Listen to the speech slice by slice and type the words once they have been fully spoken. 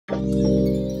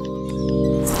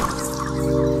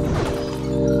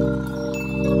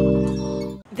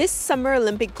This Summer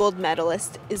Olympic gold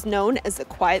medalist is known as the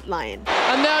Quiet Lion.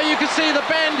 And now you can see the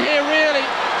bend here really.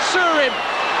 Surin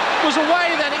was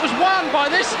away then, it was won by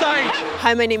this stage.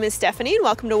 Hi, my name is Stephanie and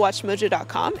welcome to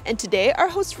WatchMojo.com, and today our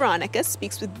host Veronica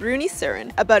speaks with Bruny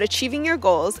Surin about achieving your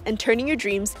goals and turning your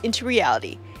dreams into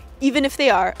reality, even if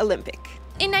they are Olympic.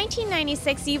 In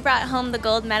 1996, you brought home the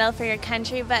gold medal for your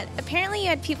country, but apparently you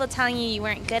had people telling you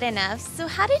weren't good enough. So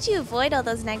how did you avoid all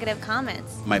those negative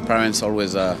comments? My parents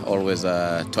always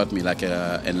taught me, like,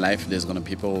 in life there's gonna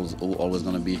people who always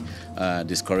gonna be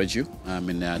discourage you. I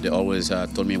mean, they always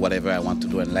told me whatever I want to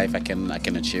do in life, I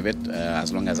can achieve it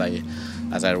as long as I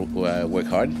work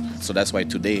hard. So that's why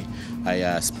today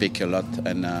I speak a lot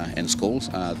in schools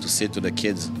to say to the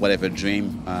kids whatever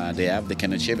dream they have, they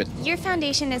can achieve it. Your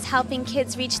foundation is helping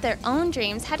kids reach their own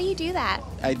dreams. How do you do that?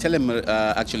 I tell them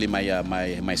actually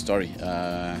my story,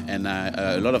 and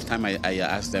a lot of time I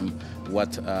ask them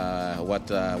what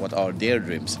are their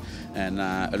dreams, and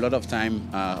a lot of time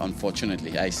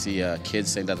unfortunately I see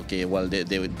kids saying that okay, well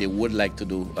they would like to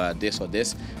do this or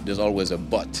this. There's always a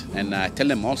but, and I tell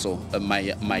them also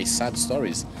my sad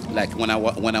stories, like when I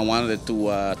wanted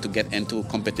to get into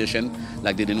competition,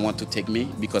 like they didn't want to take me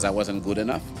because I wasn't good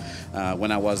enough.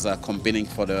 When I was competing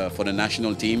for the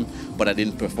national team, but I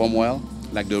didn't perform well,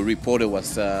 like the reporter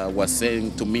was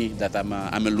saying to me that I'm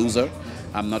a loser,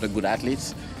 I'm not a good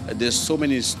athlete. There's so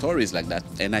many stories like that,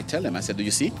 and I tell them, I said, do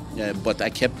you see? Yeah, but I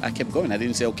kept going. I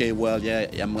didn't say, okay, well, yeah,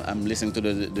 I'm listening to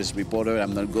this reporter,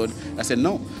 I'm not good. I said,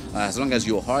 no, as long as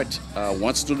your heart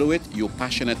wants to do it, you're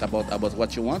passionate about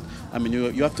what you want, I mean,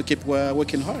 you have to keep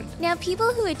working hard. Now,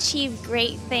 people who achieve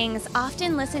great things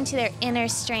often listen to their inner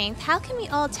strength. How can we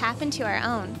all tap into our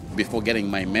own? Before getting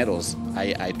my medals,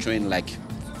 I trained like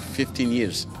 15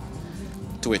 years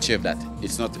to achieve that.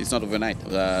 It's not overnight.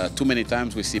 Too many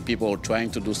times we see people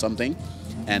trying to do something,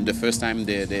 and the first time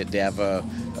they have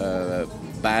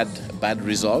bad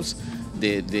results,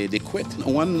 they quit.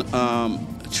 One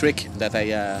trick that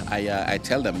I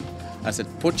tell them, I said,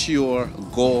 put your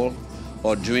goal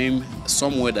or dream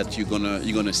somewhere that you're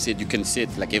gonna sit. You can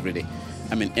sit like every day.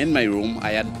 I mean, in my room,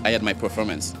 I had my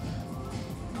performance.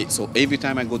 So every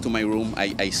time I go to my room,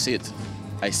 I sit.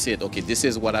 I said, okay, this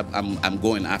is what I'm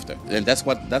going after, and that's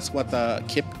what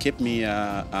kept me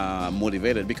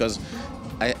motivated, because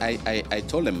I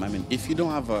told them, I mean, if you don't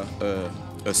have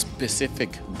a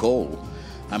specific goal,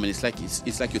 I mean, it's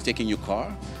like you're taking your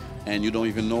car and you don't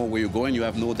even know where you're going, you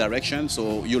have no direction,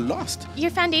 so you're lost.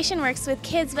 Your foundation works with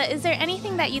kids, but is there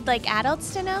anything that you'd like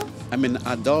adults to know? I mean,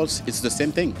 adults, it's the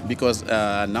same thing, because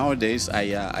nowadays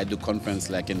I do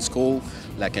conference like in school,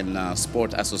 like in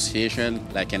sport association,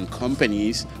 like in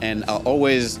companies, and I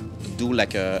always do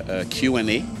like a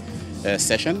Q&A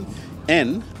session,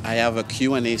 and I have a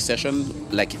Q&A session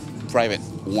like private,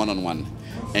 one-on-one,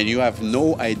 and you have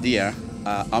no idea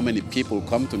how many people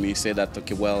come to me say that,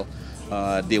 okay, well,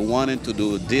 they wanted to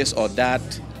do this or that,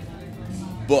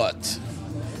 but,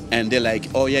 and they're like,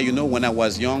 oh yeah, you know, when I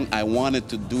was young, I wanted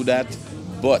to do that,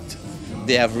 but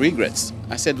they have regrets.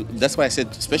 I said, that's why I said,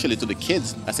 especially to the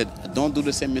kids, I said, don't do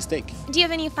the same mistake. Do you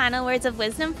have any final words of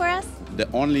wisdom for us? The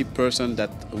only person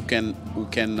who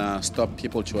can stop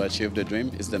people to achieve their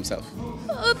dream is themselves.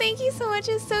 Oh, thank you so much.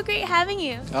 It's so great having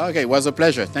you. Okay, it was a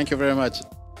pleasure. Thank you very much.